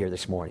want to be here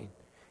this morning.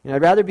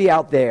 I'd rather be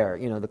out there.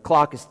 The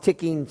clock is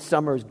ticking,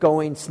 summer's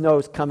going,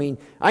 snow's coming.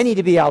 I need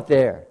to be out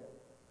there.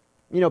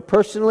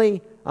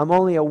 Personally, I'm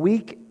only a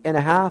week and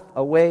a half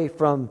away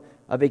from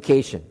a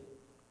vacation.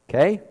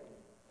 Okay?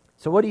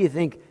 So what do you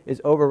think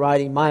is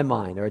overriding my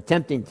mind or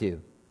attempting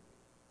to?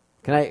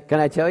 Can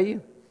I tell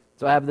you?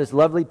 So I have this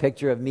lovely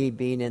picture of me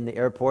being in the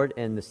airport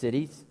in the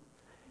cities,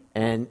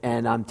 and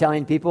I'm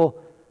telling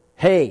people,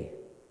 hey,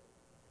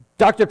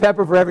 Dr.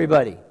 Pepper for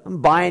everybody.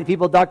 I'm buying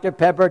people Dr.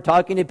 Pepper,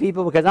 talking to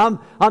people because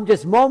I'm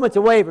just moments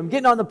away from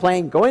getting on the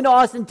plane, going to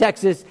Austin,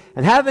 Texas,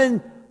 and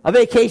having a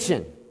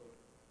vacation.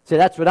 So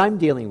that's what I'm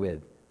dealing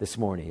with this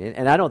morning.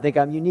 And I don't think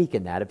I'm unique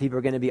in that. If people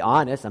are going to be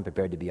honest, I'm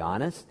prepared to be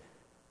honest.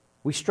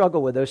 We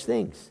struggle with those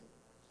things.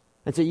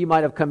 And so you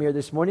might have come here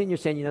this morning and you're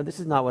saying, this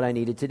is not what I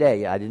needed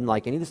today. I didn't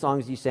like any of the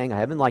songs you sang. I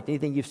haven't liked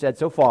anything you've said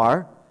so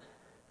far.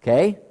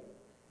 Okay?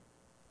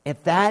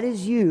 If that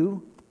is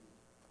you,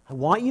 I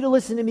want you to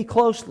listen to me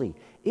closely.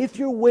 If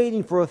you're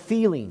waiting for a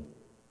feeling,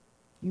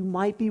 you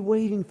might be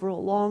waiting for a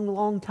long,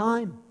 long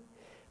time.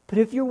 But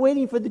if you're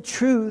waiting for the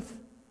truth,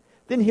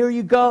 then here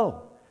you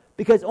go.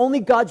 Because only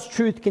God's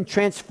truth can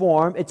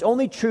transform. It's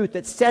only truth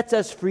that sets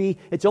us free.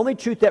 It's only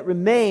truth that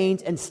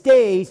remains and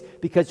stays,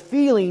 because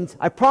feelings,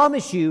 I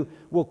promise you,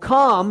 will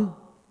come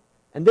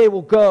and they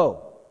will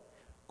go.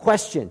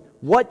 Question,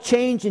 what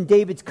changed in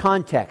David's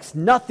context?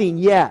 Nothing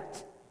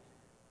yet.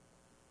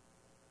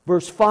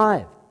 Verse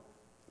 5,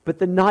 but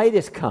the night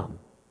has come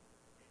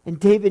and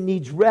David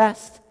needs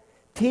rest.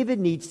 David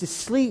needs to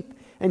sleep.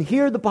 And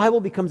here the Bible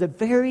becomes a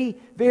very,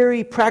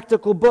 very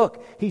practical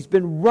book. He's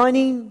been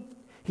running.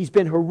 He's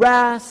been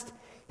harassed.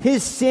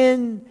 His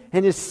sin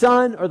and his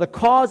son are the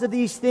cause of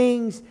these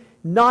things.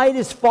 Night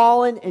is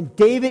fallen, and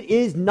David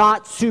is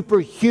not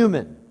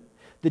superhuman.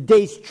 The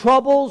day's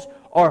troubles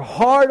are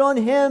hard on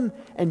him,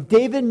 and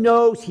David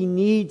knows he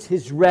needs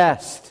his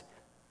rest.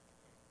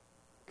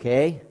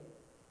 Okay?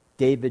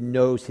 David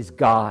knows his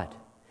God.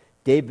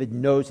 David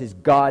knows his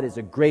God is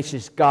a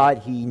gracious God.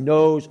 He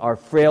knows our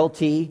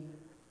frailty.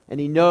 And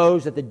he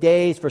knows that the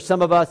days for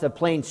some of us of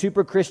playing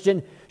super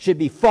Christian should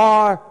be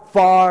far,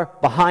 far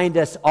behind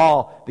us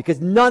all. Because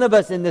none of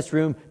us in this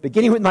room,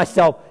 beginning with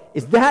myself,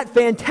 is that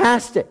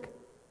fantastic.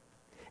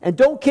 And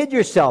don't kid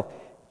yourself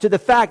to the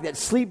fact that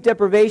sleep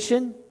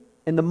deprivation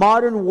in the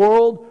modern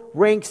world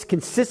ranks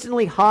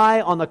consistently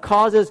high on the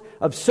causes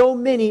of so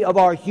many of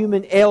our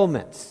human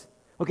ailments.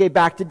 Okay,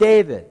 back to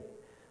David.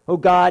 Oh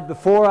God,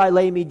 before I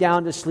lay me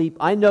down to sleep,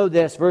 I know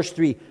this, verse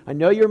 3, I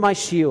know you're my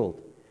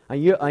shield.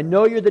 I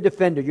know you're the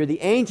defender. You're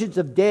the ancient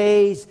of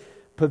days,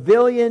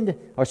 pavilioned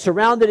or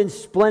surrounded in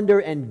splendor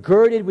and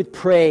girded with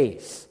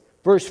praise.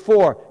 Verse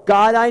 4,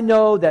 God, I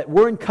know that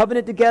we're in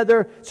covenant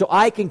together, so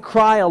I can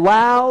cry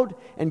aloud.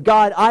 And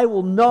God, I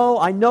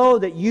know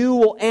that you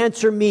will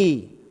answer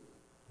me.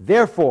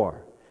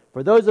 Therefore,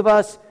 for those of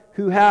us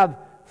who have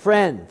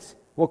friends,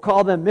 we'll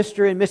call them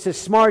Mr. and Mrs.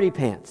 Smarty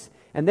Pants,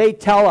 and they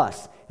tell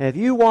us, and if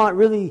you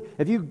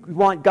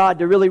want God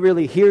to really,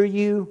 really hear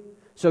you,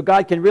 so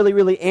God can really,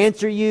 really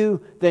answer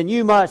you, then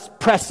you must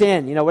press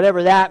in,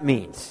 whatever that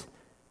means.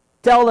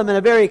 Tell them in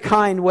a very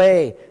kind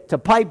way to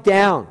pipe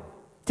down.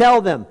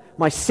 Tell them,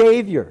 my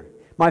Savior,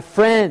 my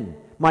friend,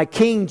 my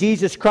King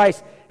Jesus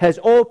Christ has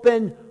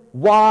opened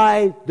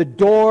wide the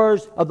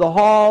doors of the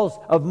halls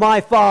of my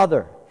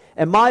Father.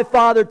 And my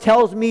Father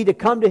tells me to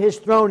come to His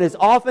throne as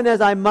often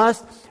as I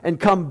must and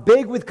come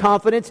big with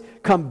confidence,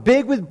 come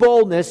big with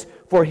boldness,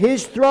 for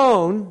His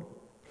throne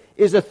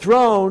is a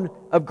throne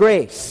of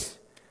grace.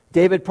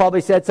 David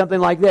probably said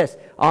something like this,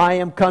 I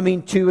am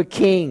coming to a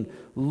king.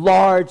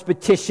 Large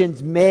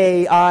petitions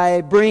may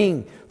I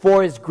bring,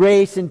 for His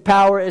grace and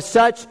power is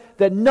such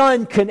that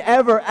none can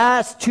ever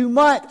ask too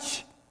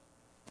much.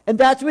 And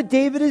that's what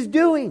David is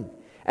doing.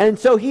 And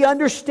so he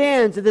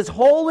understands that this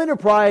whole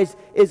enterprise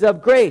is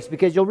of grace,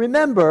 because you'll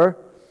remember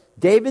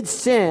David's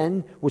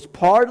sin was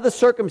part of the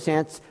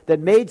circumstance that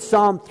made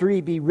Psalm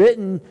 3 be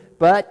written,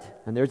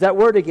 but, and there's that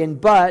word again,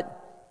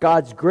 but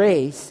God's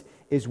grace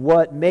is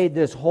what made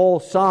this whole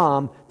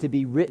psalm to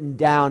be written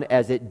down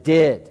as it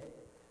did.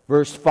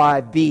 Verse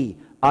 5b,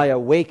 I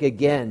awake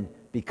again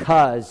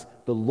because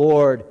the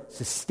Lord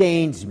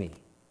sustains me.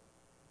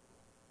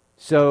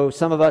 So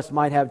some of us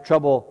might have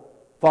trouble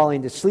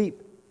falling to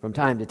sleep from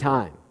time to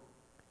time.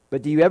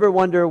 But do you ever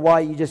wonder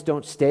why you just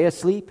don't stay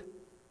asleep? Do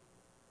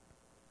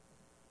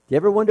you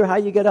ever wonder how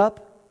you get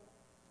up?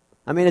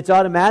 I mean, it's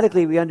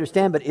automatically, we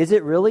understand, but is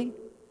it really?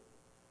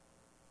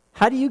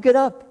 How do you get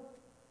up?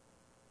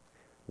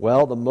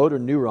 Well, the motor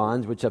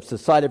neurons, which have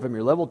subsided from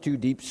your level 2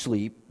 deep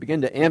sleep,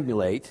 begin to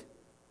ambulate.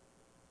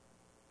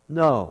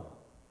 No.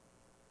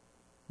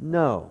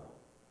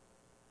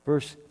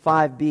 Verse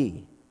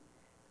 5b,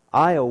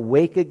 I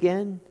awake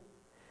again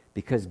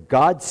because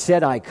God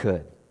said I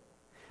could.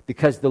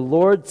 Because the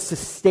Lord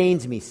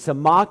sustains me.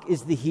 Samak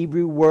is the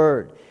Hebrew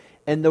word.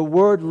 And the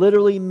word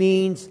literally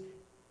means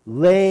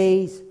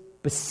lays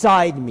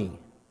beside me.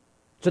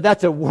 So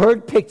that's a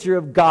word picture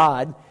of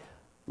God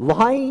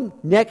lying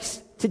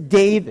next to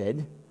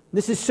David.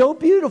 This is so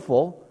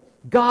beautiful.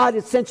 God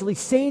essentially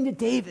saying to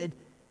David,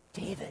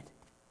 David,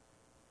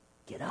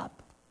 get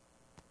up.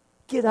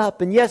 Get up.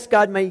 And yes,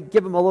 God may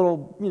give him a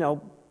little,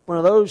 one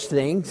of those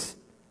things.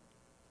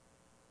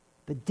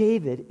 But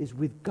David is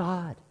with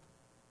God.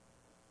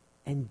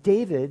 And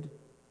David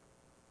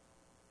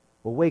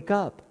will wake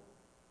up.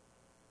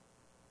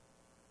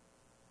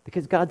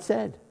 Because God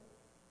said.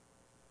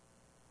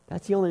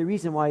 That's the only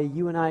reason why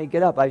you and I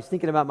get up. I was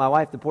thinking about my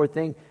wife, the poor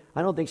thing.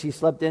 I don't think she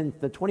slept in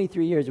the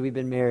 23 years that we've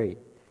been married.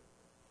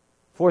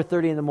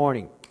 4:30 in the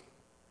morning.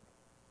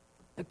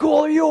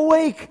 Nicole, are you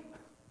awake?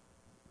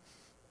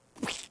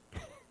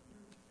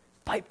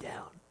 Pipe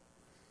down.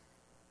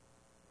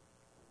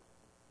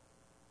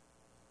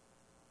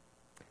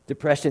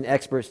 Depression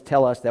experts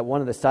tell us that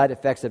one of the side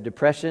effects of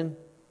depression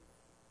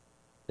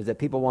is that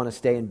people want to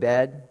stay in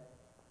bed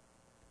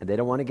and they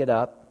don't want to get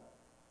up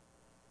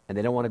and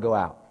they don't want to go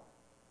out.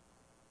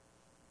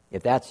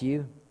 If that's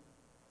you,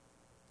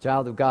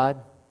 child of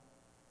God,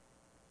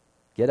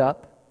 get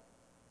up,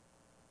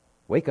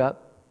 wake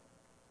up,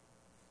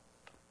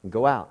 and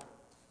go out.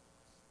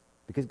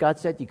 Because God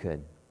said you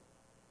could.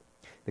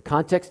 The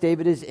context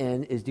David is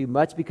in is due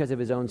much because of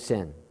his own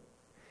sin.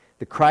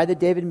 The cry that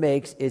David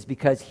makes is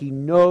because he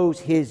knows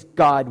his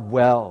God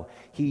well.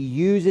 He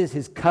uses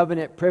his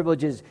covenant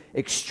privileges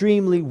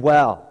extremely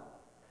well.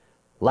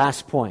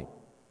 Last point,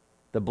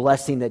 the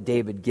blessing that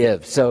David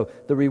gives. So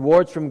the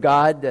rewards from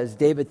God, as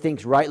David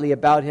thinks rightly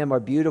about him, are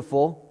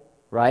beautiful,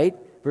 right?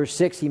 Verse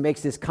 6, he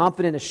makes this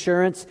confident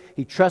assurance.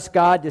 He trusts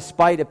God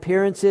despite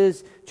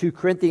appearances. 2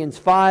 Corinthians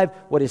 5,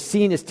 what is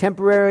seen is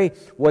temporary.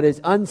 What is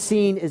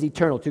unseen is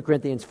eternal. 2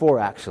 Corinthians 4,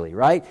 actually,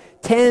 right?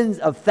 Tens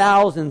of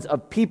thousands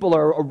of people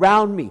are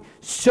around me.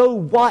 So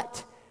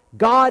what?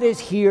 God is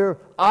here.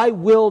 I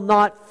will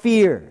not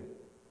fear.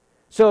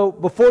 So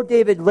before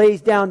David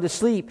lays down to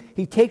sleep,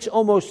 he takes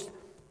almost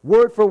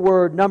word for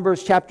word,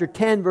 Numbers chapter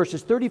 10,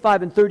 verses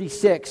 35 and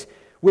 36,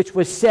 which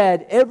was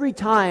said every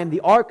time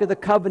the Ark of the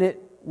Covenant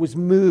was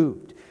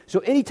moved. So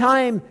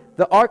anytime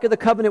the Ark of the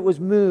Covenant was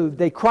moved,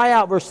 they cry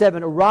out, verse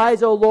 7,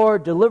 "Arise, O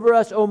Lord, deliver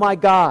us, O my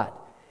God,"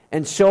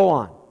 and so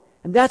on.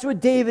 And that's what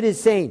David is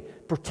saying.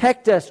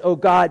 Protect us, O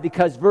God,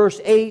 because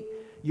verse 8,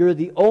 you're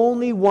the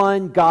only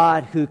one,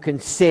 God, who can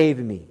save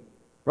me.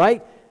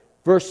 Right?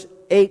 Verse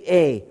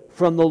 8a,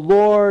 from the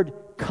Lord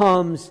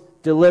comes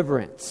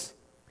deliverance.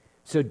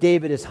 So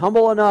David is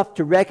humble enough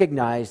to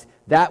recognize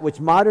that which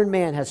modern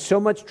man has so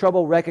much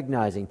trouble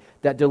recognizing,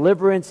 that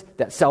deliverance,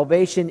 that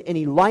salvation,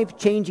 any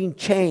life-changing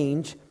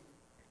change,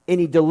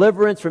 any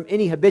deliverance from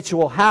any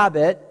habitual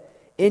habit,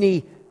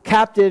 any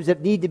captives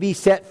that need to be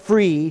set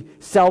free,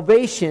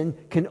 salvation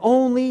can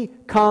only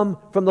come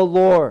from the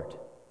Lord.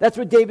 That's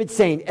what David's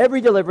saying.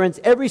 Every deliverance,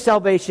 every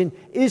salvation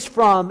is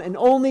from and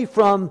only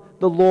from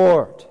the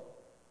Lord.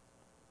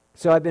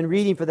 So I've been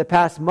reading for the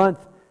past month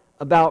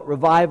about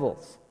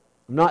revivals.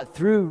 I'm not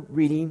through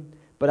reading,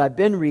 but I've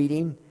been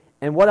reading,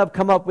 and what I've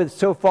come up with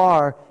so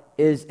far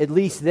is at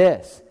least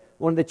this.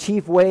 One of the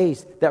chief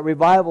ways that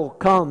revival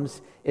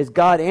comes is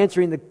God's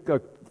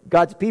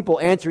people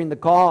answering the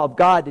call of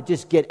God to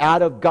just get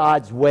out of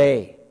God's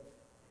way.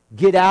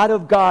 Get out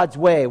of God's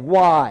way.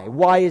 Why?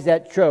 Why is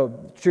that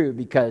true?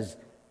 Because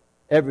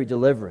every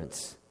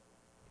deliverance,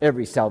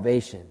 every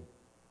salvation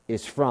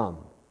is from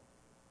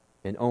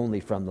and only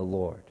from the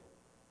Lord.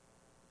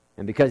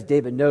 And because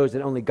David knows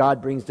that only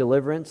God brings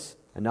deliverance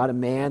and not a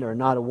man or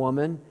not a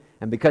woman,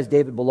 and because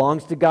David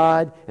belongs to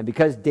God, and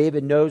because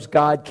David knows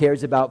God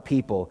cares about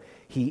people,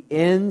 he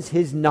ends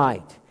his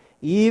night,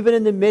 even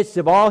in the midst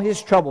of all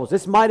his troubles.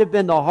 This might have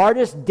been the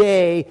hardest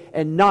day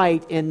and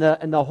night in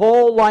the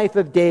whole life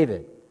of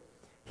David.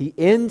 He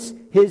ends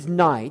his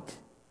night,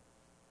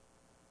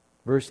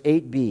 verse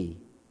 8b,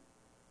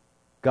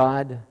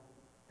 God,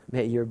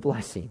 may your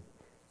blessing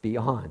be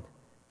on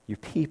your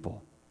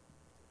people.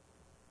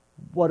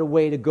 What a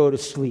way to go to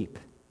sleep.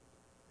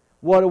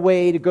 What a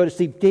way to go to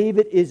sleep.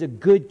 David is a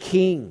good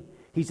king.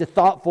 He's a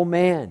thoughtful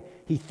man.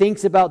 He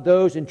thinks about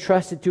those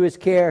entrusted to his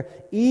care,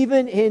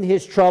 even in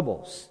his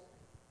troubles.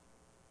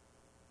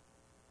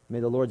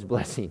 May the Lord's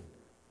blessing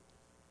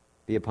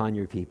be upon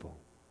your people.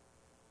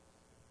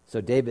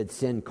 So David's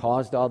sin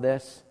caused all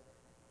this.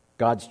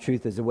 God's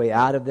truth is the way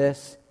out of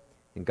this.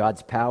 And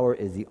God's power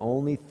is the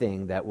only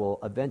thing that will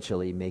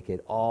eventually make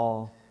it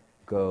all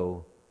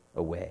go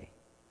away.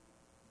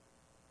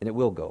 And it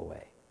will go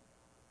away.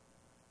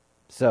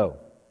 So,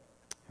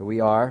 here we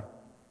are.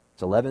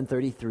 It's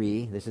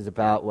 11:33. This is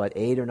about,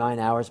 8 or 9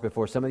 hours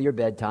before some of your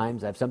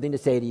bedtimes. I have something to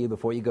say to you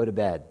before you go to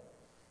bed.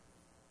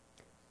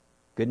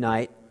 Good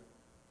night.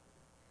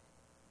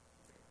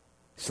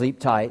 Sleep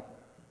tight.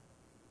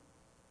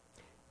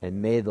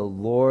 And may the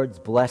Lord's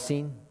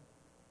blessing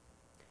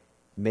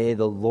be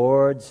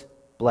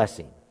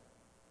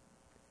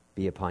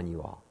upon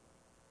you all.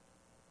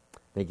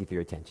 Thank you for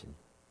your attention.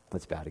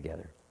 Let's bow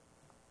together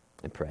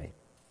and pray.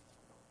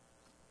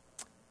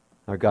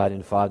 Our God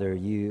and Father,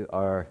 you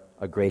are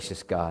a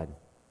gracious God.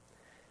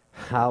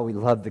 How we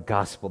love the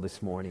gospel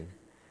this morning.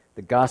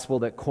 The gospel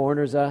that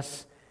corners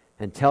us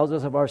and tells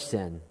us of our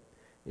sin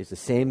is the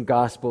same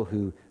gospel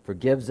who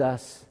forgives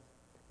us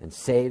and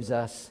saves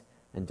us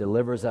and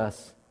delivers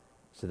us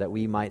so that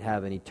we might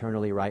have an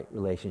eternally right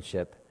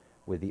relationship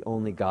with the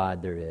only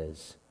God there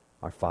is,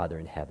 our Father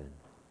in heaven.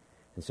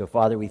 And so,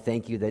 Father, we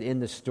thank you that in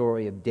the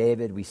story of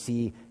David, we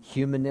see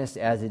humanness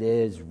as it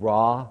is,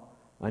 raw,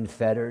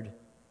 unfettered,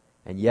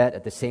 and yet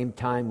at the same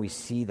time we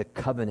see the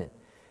covenant,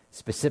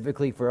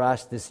 specifically for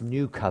us, this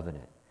new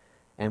covenant.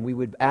 And we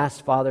would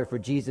ask, Father, for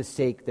Jesus'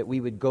 sake, that we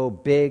would go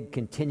big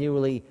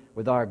continually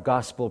with our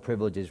gospel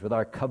privileges, with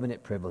our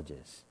covenant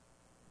privileges.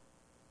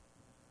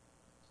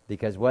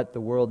 Because what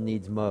the world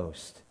needs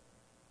most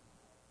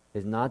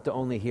is not to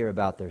only hear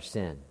about their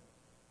sin.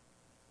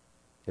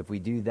 If we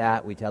do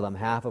that, we tell them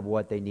half of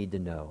what they need to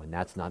know, and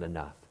that's not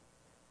enough.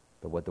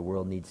 But what the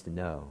world needs to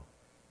know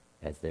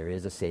is there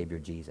is a Savior,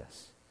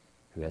 Jesus,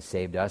 who has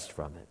saved us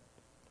from it,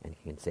 and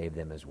he can save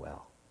them as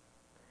well.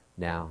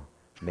 Now,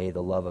 may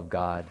the love of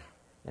God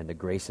and the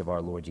grace of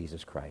our Lord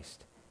Jesus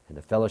Christ and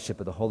the fellowship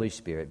of the Holy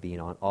Spirit be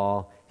on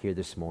all here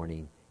this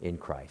morning in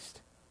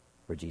Christ,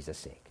 for Jesus'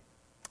 sake.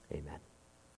 Amen.